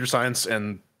computer science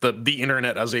and the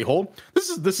internet as a whole,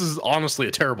 this is honestly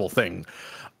a terrible thing.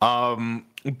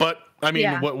 But I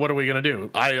mean, what are we gonna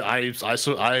do? I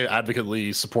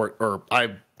advocately support, or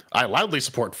I loudly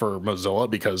support for Mozilla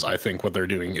because I think what they're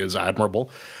doing is admirable.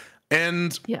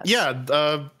 And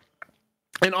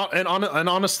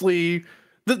honestly,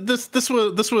 this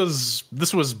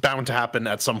was bound to happen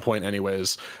at some point,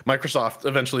 anyways. Microsoft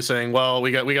eventually saying, "Well,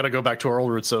 we got to go back to our old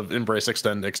roots of embrace,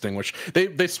 extend, extinguish."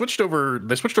 They switched over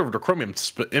to Chromium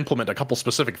to implement a couple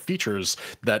specific features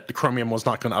that Chromium was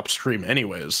not going to upstream,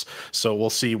 anyways. So we'll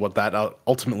see what that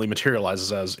ultimately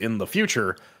materializes as in the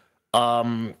future.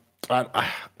 I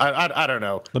don't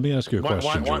know. Let me ask you a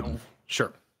question, Jordan.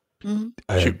 Sure. Do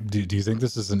you think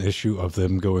this is an issue of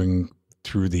them going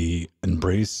through the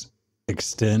embrace,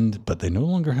 extend, but they no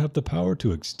longer have the power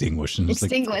to extinguish? And it's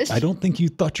I don't think you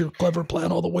thought your clever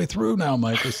plan all the way through now,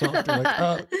 Microsoft.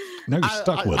 Now you're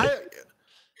stuck with it.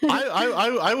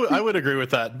 I would agree with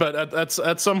that, but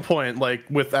at some point,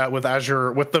 with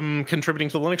Azure, with them contributing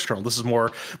to the Linux kernel, this is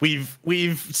more.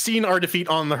 We've seen our defeat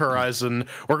on the horizon.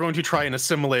 We're going to try and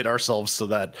assimilate ourselves so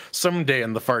that someday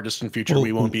in the far distant future,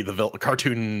 we won't be the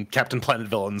cartoon Captain Planet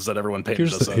villains that everyone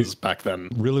painted us as back then.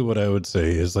 Really, what I would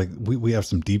say is we have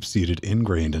some deep-seated,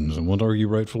 ingrained, and one argue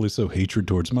rightfully so, hatred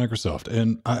towards Microsoft,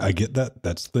 and I get that.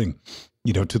 That's the thing,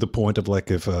 to the point of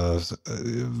if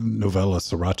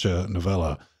Sriracha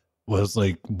Novella was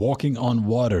walking on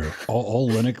water, all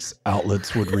Linux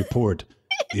outlets would report,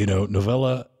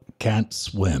 Novella can't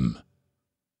swim.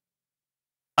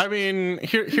 I mean,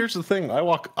 here's the thing. I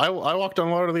walked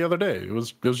on water the other day. It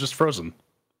was just frozen.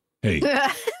 Hey,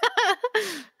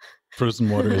 frozen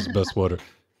water is the best water.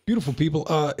 Beautiful people.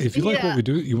 If you like what we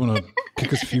do, you want to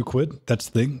kick us a few quid, that's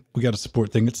the thing. We got a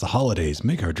support thing. It's the holidays.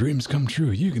 Make our dreams come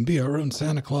true. You can be our own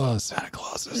Santa Claus. Santa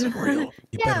Claus isn't real.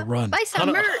 You better run. Buy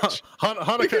some merch.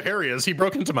 Hanukkah Harry is. He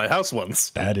broke into my house once.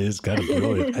 That is kind of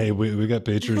brilliant. Hey, we got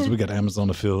patrons. We got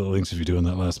Amazon affiliate links if you're doing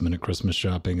that last minute Christmas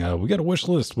shopping. We got a wish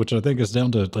list, which I think is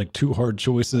down to like 2 hard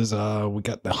choices. We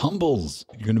got the humbles.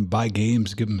 You're going to buy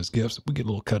games, give them as gifts. We get a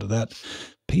little cut of that.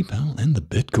 PayPal and the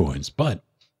Bitcoins. But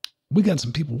we got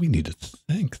some people we need to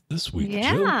thank this week.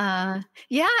 Yeah. Jill.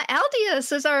 Yeah.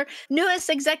 Aldius is our newest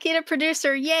executive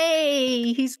producer.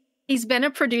 Yay. He's been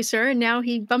a producer and now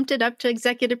he bumped it up to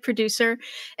executive producer.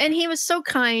 And he was so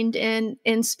kind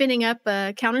in spinning up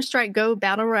a Counter-Strike Go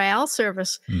Battle Royale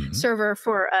server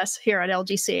for us here at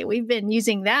LGC. We've been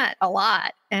using that a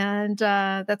lot. And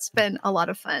that's been a lot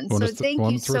of fun. So thank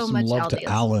you so much, love Aldius. to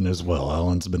Alan as well.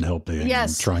 Alan's been helping.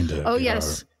 Yes. Trying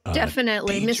to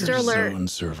Definitely. Mr. Alert. Zone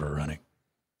server running.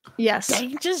 Yes.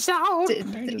 Danger zone.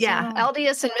 Yeah.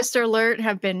 Aldius and Mr. Alert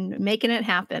have been making it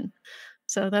happen.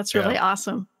 So that's really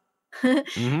awesome.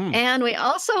 And we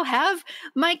also have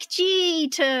Mike G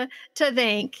to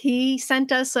thank. He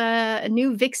sent us a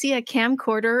new Vixia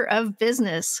camcorder of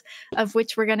business, of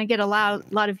which we're going to get a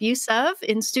lot of use of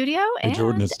in studio. Hey,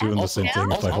 Jordan, it's doing the same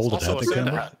thing. If I hold it at the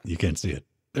camera, you can't see it.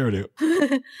 There it is.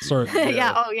 Sorry.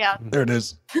 There it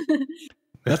is.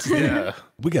 That's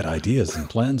we got ideas and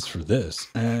plans for this.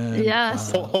 And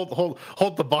yes.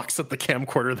 Hold the box at the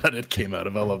camcorder that it came out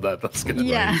of. I love that. That's good.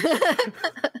 Yeah.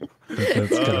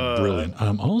 That's kind of brilliant. I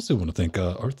also want to thank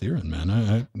Arthurian,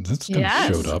 man. That's kind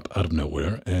of showed up out of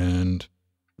nowhere, and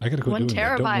I got to go 1 doing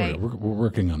terabyte. that. Don't worry, we're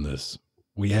working on this.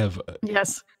 We have a 1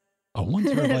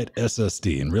 terabyte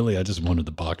SSD, and really, I just wanted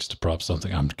the box to prop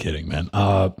something. I'm kidding, man.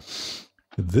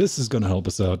 This is going to help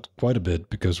us out quite a bit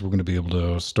because we're going to be able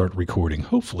to start recording,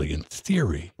 hopefully, in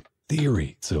theory.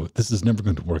 So this is never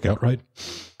going to work out right.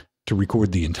 To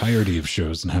record the entirety of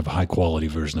shows and have a high quality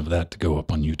version of that to go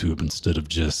up on YouTube instead of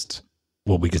just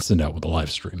what we can send out with a live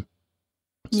stream.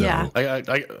 So,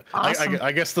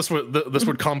 I guess this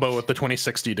would combo with the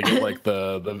 2060 to get like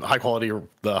the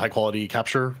high quality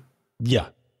capture. Yeah.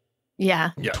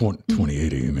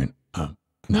 2080, you mean?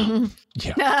 No.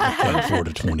 Yeah. I can't afford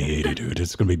a 2080, dude.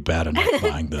 It's going to be bad enough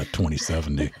buying the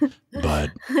 2070.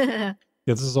 But yeah,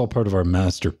 this is all part of our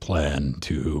master plan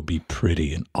to be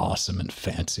pretty and awesome and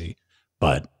fancy.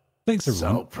 But thanks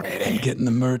everyone for getting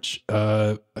the merch.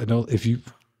 I know if you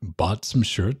bought some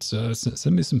shirts,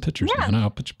 send me some pictures, man. I'll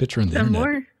put your picture on the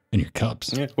internet and your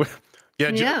cups. Yeah.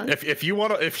 If you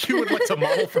would like to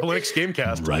model for Linux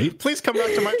Gamecast, right? Please come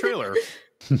back to my trailer.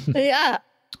 Yeah.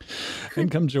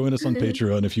 And come join us on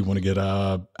Patreon if you want to get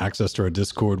access to our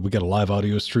Discord. We got a live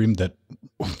audio stream that,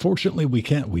 unfortunately, we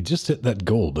can't. We just hit that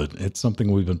goal, but it's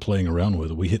something we've been playing around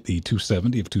with. We hit the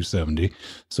 270 of 270.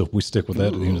 So if we stick with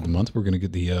that at the end of the month, we're going to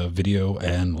get the video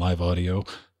and live audio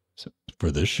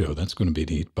for this show. That's going to be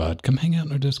neat. But come hang out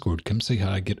in our Discord. Come say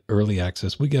hi. Get early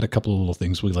access. We get a couple of little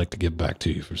things we'd like to give back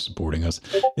to you for supporting us.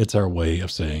 It's our way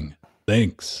of saying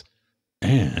thanks.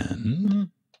 And...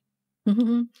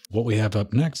 what we have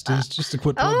up next is just a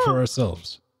quick plug for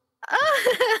ourselves.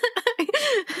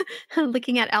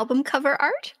 Looking at album cover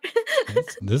art.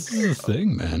 This is a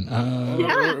thing, man.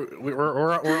 We're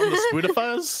on the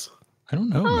Spotify's. I don't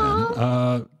know,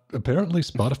 man. Apparently,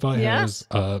 Spotify has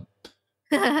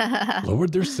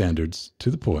lowered their standards to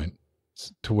the point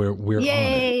to where we're on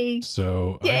it.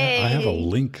 So I have a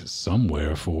link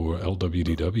somewhere for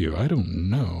LWDW. I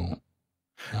don't know.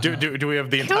 Do we have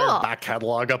the entire back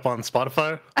catalog up on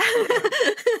Spotify?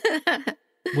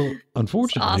 Well,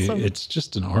 unfortunately, it's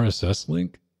just an RSS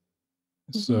link.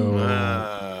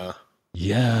 So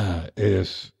yeah,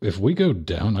 if we go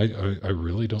down, I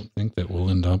really don't think that we'll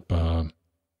end up.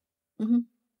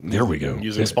 There we go.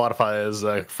 Using Spotify as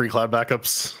free cloud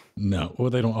backups. No, well,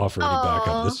 they don't offer any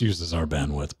backup. This uses our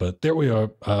bandwidth, but there we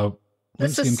are.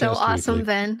 This is so awesome,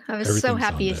 Ben. I was so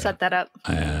happy you set that up.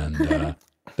 And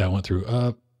that went through.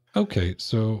 Okay,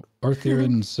 so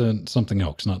Arthurian sent something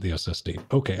else, not the SSD.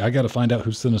 Okay, I got to find out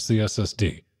who sent us the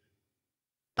SSD.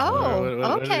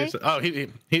 Okay.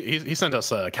 He sent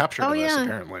us a capture device,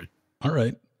 apparently. All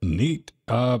right, neat.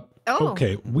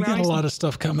 Okay, we got a lot of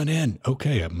stuff coming in.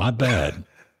 Okay, my bad.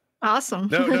 Awesome.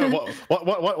 No.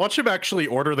 What should actually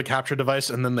order the capture device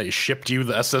and then they shipped you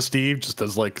the SSD just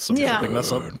as like some something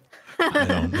mess up? I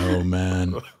don't know,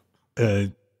 man.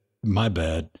 My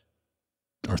bad.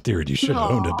 Arthurian, you should have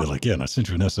owned it, but like, and I sent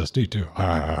you an SSD too.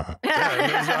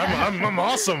 I'm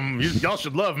awesome. Y'all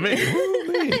should love me.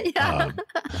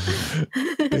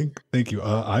 Thank you.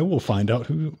 I will find out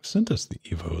who sent us the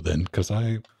Evo then, because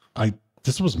I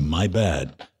this was my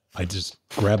bad I just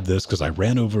grabbed this because I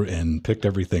ran over and picked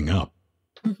everything up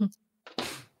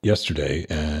yesterday,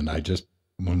 and I just,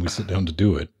 when we sit down to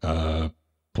do it,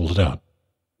 pulled it out.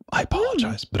 I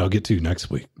apologize, but I'll get to you next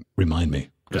week. Remind me,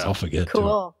 because I'll forget. Cool.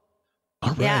 All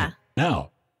right. Yeah.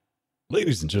 Now,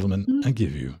 ladies and gentlemen, I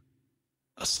give you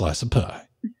a slice of pie.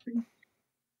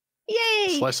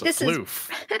 Yay! Slice of floof.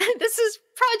 This is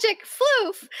Project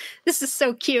Floof. This is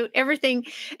so cute. Everything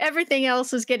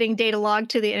else is getting data logged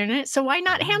to the internet, so why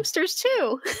not hamsters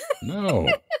too?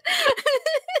 No.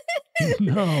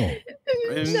 No.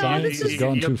 Science has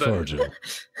gone too far, Jill.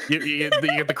 You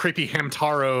get the creepy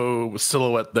Hamtaro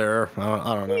silhouette there.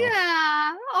 I don't know.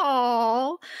 Yeah.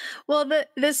 Oh. Well,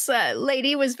 this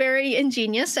lady was very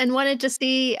ingenious and wanted to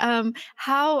see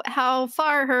how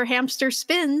far her hamster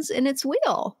spins in its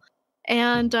wheel.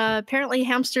 And apparently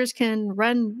hamsters can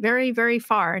run very, very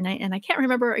far. And I can't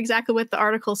remember exactly what the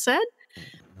article said,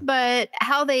 but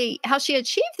how she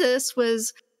achieved this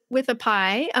was with a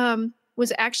pie.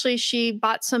 Was actually she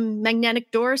bought some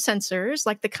magnetic door sensors,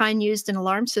 like the kind used in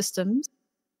alarm systems,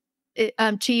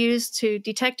 to use to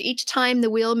detect each time the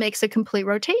wheel makes a complete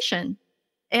rotation.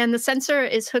 And the sensor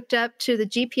is hooked up to the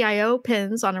GPIO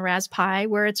pins on a Raspberry Pi,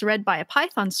 where it's read by a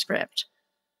Python script.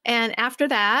 And after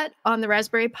that, on the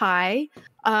Raspberry Pi,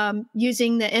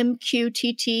 using the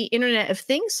MQTT Internet of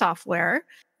Things software,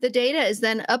 the data is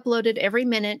then uploaded every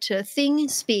minute to a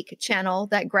ThingSpeak channel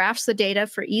that graphs the data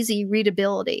for easy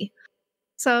readability.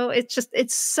 So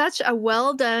it's such a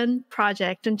well done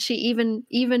project. And she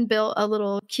even built a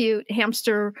little cute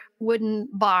hamster wooden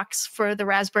box for the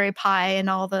Raspberry Pi and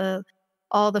all the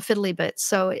fiddly bits,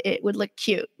 so it would look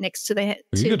cute next to the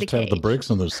You got to have the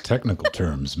brakes on those technical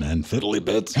terms, man. Fiddly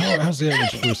bits. How's the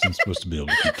average person supposed to be able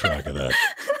to keep track of that?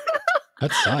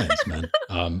 That's science,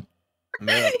 man.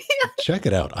 Check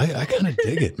it out. I kind of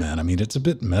dig it, man. I mean, it's a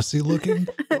bit messy looking,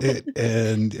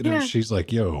 and you know, she's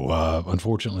like, "Yo,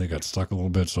 unfortunately, I got stuck a little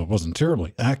bit, so it wasn't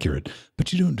terribly accurate."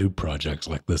 But you don't do projects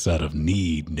like this out of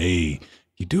need. Nay,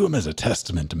 you do them as a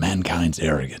testament to mankind's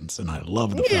arrogance, and I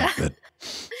love the fact that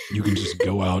you can just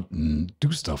go out and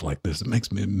do stuff like this. It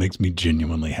makes me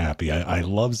genuinely happy. I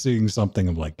love seeing something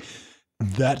of like,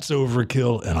 that's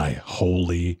overkill, and I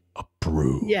wholly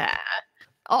approve. Yeah.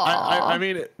 I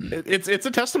mean, it's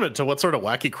a testament to what sort of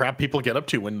wacky crap people get up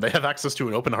to when they have access to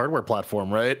an open hardware platform,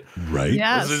 right? Right.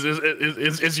 Yes.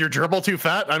 Is your gerbil too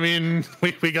fat? I mean,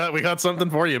 we got something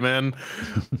for you, man.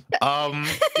 But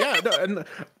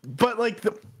like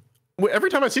every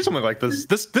time I see something like this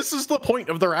is the point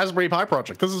of the Raspberry Pi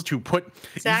project. This is to put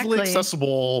easily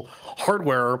accessible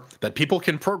hardware that people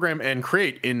can program and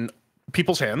create in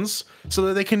people's hands so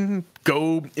that they can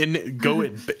go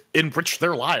enrich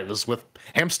their lives with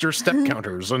hamster step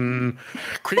counters and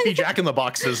creepy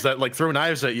jack-in-the-boxes that like throw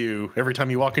knives at you every time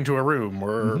you walk into a room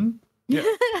or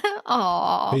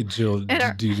Aww. Hey Jill,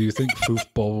 do you think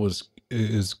Foofball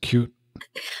is cute?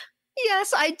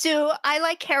 Yes, I do. I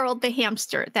like Harold the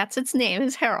hamster. That's its name,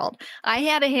 is Harold. I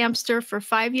had a hamster for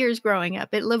 5 years growing up.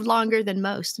 It lived longer than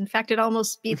most. In fact, it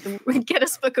almost beat the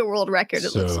Guinness Book of World Record.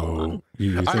 It lived so long.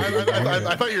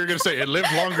 I thought you were going to say it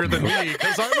lived longer than me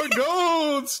because I'm a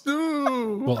ghost.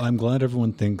 Well, I'm glad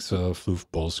everyone thinks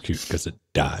Foofball's cute because it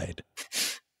died.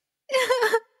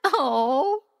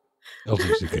 Oh.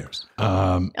 LGC cares.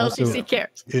 LGC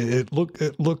cares. It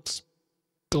looks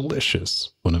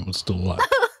delicious when it was still alive.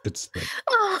 It's like,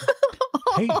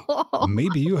 hey,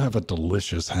 maybe you have a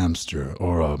delicious hamster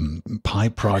or a pie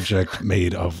project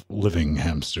made of living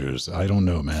hamsters. I don't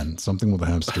know, man. Something with a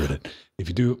hamster in it. If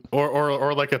you do,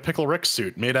 or like a Pickle Rick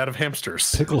suit made out of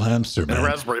hamsters. Pickle hamster, man. And a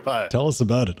Raspberry Pi. Tell us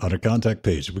about it on our contact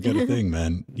page. We got a thing,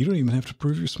 man. You don't even have to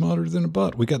prove you're smarter than a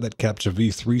bot. We got that Captcha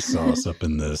V3 sauce up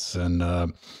in this, and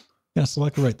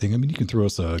select the right thing. I mean, you can throw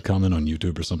us a comment on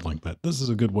YouTube or something like that. This is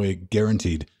a good way,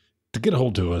 guaranteed, to get a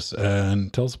hold to us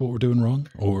and tell us what we're doing wrong,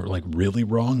 or like really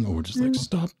wrong, or just like,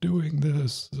 stop doing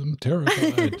this. I'm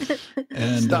terrified.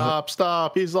 And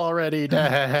stop. He's already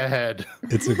dead.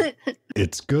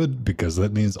 It's good because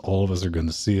that means all of us are going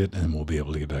to see it and we'll be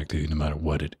able to get back to you no matter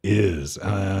what it is.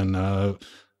 And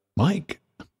Mike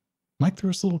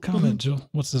threw us a little comment, Jill.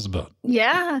 What's this about?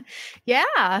 Yeah.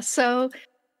 So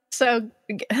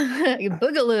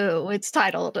Boogaloo, it's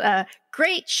titled.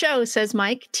 Great show, says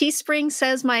Mike. Teespring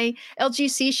says my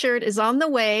LGC shirt is on the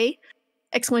way! !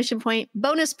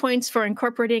 Bonus points for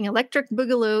incorporating electric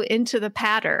Boogaloo into the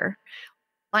patter.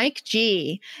 Mike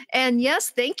G. And yes,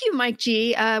 thank you, Mike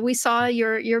G. We saw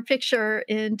your picture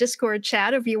in Discord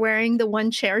chat of you wearing the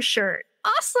one chair shirt.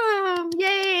 Awesome!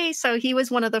 Yay! So he was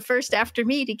one of the first after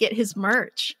me to get his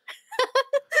merch.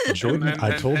 Jordan,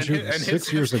 I told you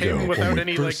 6 years ago when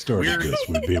we first started this,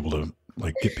 we'd be able to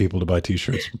like get people to buy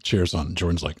T-shirts with chairs on.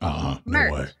 Jordan's like, no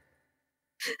way.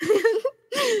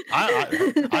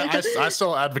 I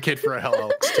still advocate for a Hell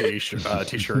Elks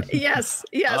T-shirt. Yes.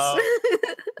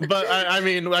 But I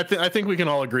mean, I think we can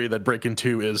all agree that Breaking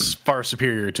 2 is far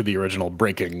superior to the original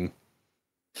Breaking,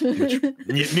 which,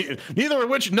 neither of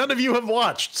which none of you have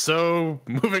watched. So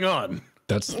moving on.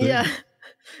 That's the thing.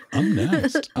 I'm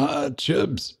next.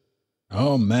 Chibs.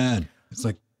 Oh man, it's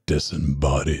like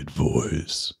disembodied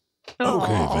voice. Aww.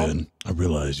 Okay, Vin. I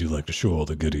realize you like to show all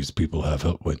the goodies people have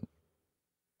help with.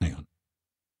 Hang on.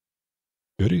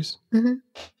 Goodies? Mm-hmm.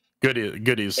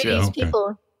 Goodies. Yeah. Okay.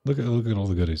 People. Look at all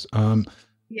the goodies.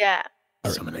 Yeah.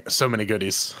 So many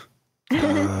goodies.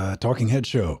 Talking head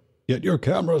show. Yet your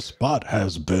camera spot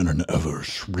has been an ever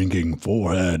shrinking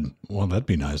forehead. Well, that'd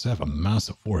be nice. I have a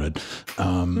massive forehead.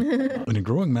 And a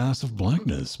growing mass of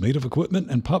blackness made of equipment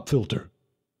and pop filter.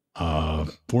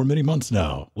 For many months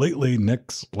now. Lately,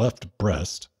 Nick's left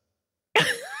breast.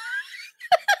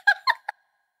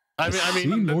 I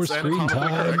mean, more screen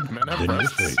time than your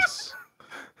face.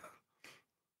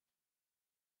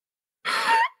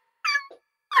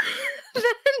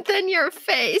 Than your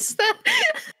face.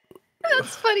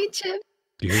 That's funny, Chip.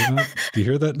 Do you hear that? Do you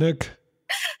hear that, Nick?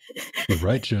 You're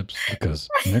right, Chips, because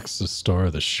Nick's the star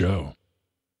of the show.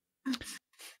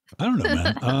 I don't know,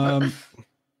 man.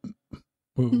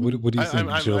 What do you think,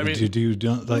 Jill? I mean, do you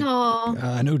like? No.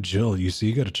 I know Jill. You see,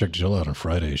 you got to check Jill out on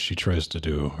Friday. She tries to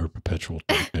do her Perpetual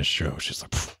Darkness show. She's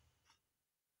like, pfft.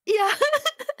 Yeah,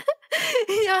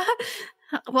 yeah.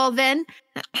 Well, then,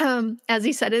 as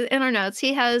he said in our notes,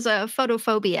 he has a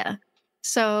photophobia.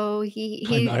 So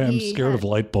I am scared of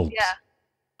light bulbs.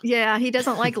 Yeah, he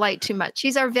doesn't like light too much.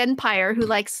 He's our vampire who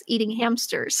likes eating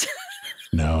hamsters.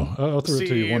 No, I'll throw it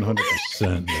to you 100%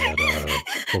 that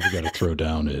what we got to throw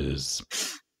down is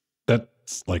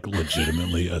that's like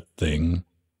legitimately a thing.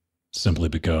 Simply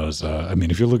because, I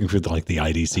mean, if you're looking for the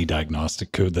IDC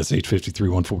diagnostic code, that's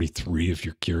 853-143. If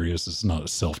you're curious, it's not a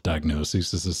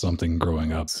self-diagnosis. This is something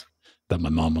growing up that my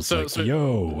mom was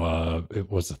it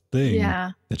was a thing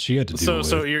that she had to deal with.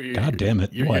 So God damn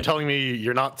it. You're telling me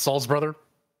you're not Saul's brother?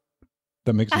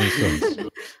 That makes no sense.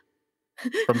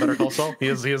 From Better Call Saul? He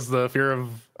has the fear of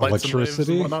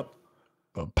electricity and whatnot?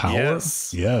 Power?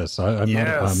 Yes. I'm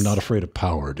not afraid of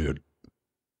power, dude.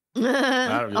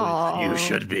 You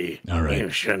should be. All right. You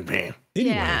should be.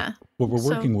 Anyway, what we're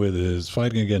working with is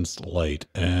fighting against light.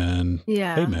 And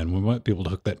hey, man, we might be able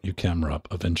to hook that new camera up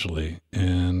eventually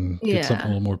and get something a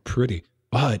little more pretty.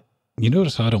 But you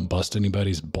notice how I don't bust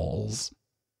anybody's balls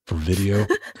for video?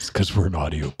 It's because we're an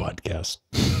audio podcast.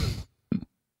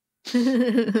 So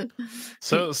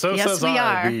yes, says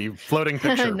the floating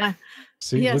picture. No.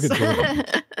 See, look at Jordan.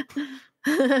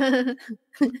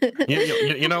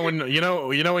 you know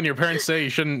when your parents say you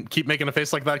shouldn't keep making a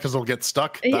face like that because it'll get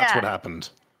stuck. That's what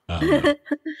happened.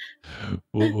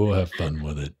 We'll have fun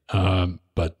with it.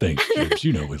 But thanks, James.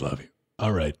 You know we love you.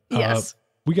 All right. Yes.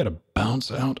 We got to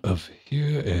bounce out of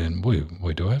here. And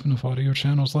wait, do I have enough audio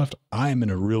channels left? I'm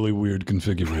in a really weird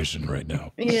configuration right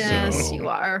now. Yes, so you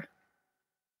are.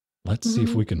 Let's see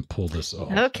if we can pull this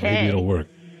off. Okay. Maybe it'll work.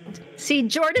 See,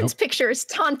 Jordan's picture is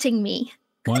taunting me.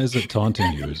 Why is it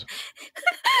taunting you?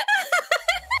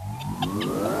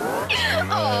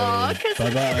 Oh, because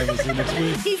bye-bye. We'll see you next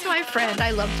week. He's my friend.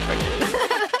 I love Jordan.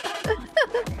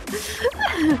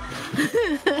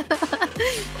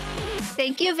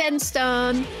 Thank you,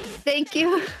 Venstone. Thank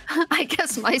you, I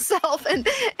guess myself, and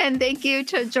thank you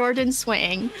to Jordan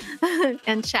Swing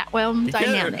and Chatwell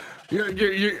Dynamic. I'm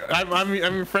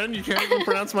your friend. You can't even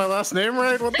pronounce my last name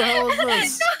right. What the hell is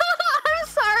this? I'm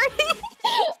sorry.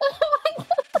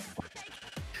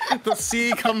 The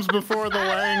C comes before the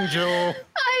Wang, Joel.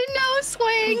 I know,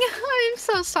 Swing. I'm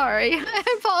so sorry. I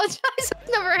apologize. It's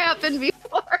never happened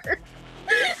before.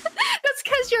 That's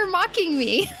because you're mocking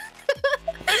me.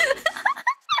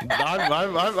 I'm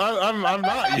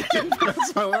not. You didn't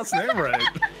pronounce my last name right.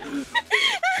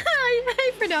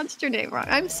 I pronounced your name wrong.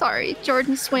 I'm sorry,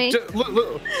 Jordan Swing.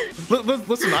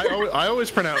 Listen, I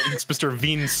always pronounce Mr.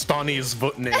 Veen Stani's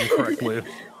name correctly.